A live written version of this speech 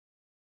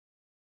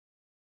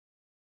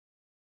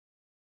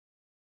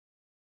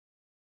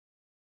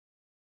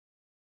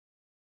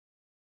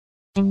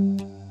How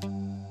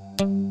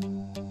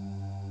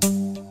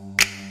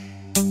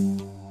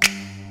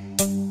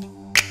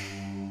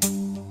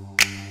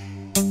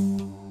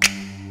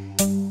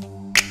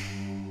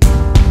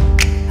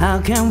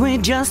can we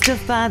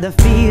justify the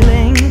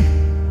feeling,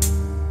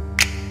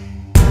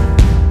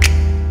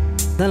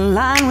 the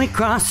line we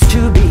crossed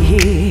to be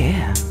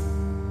here?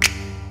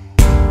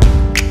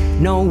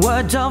 No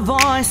words or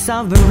voice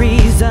of a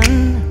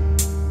reason,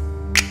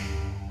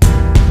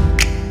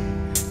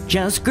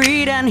 just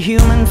greed and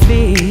human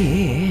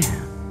fear.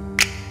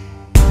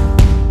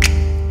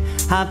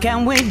 How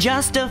can we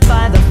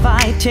justify the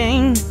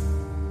fighting,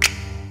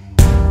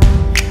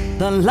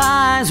 the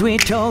lies we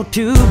told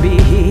to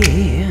be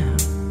here?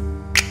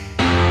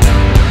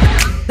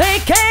 They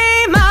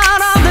came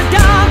out of the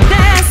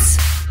darkness,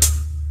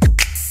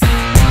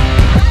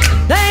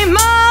 they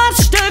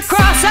marched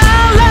across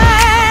our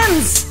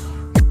lands,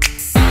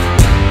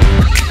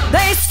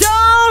 they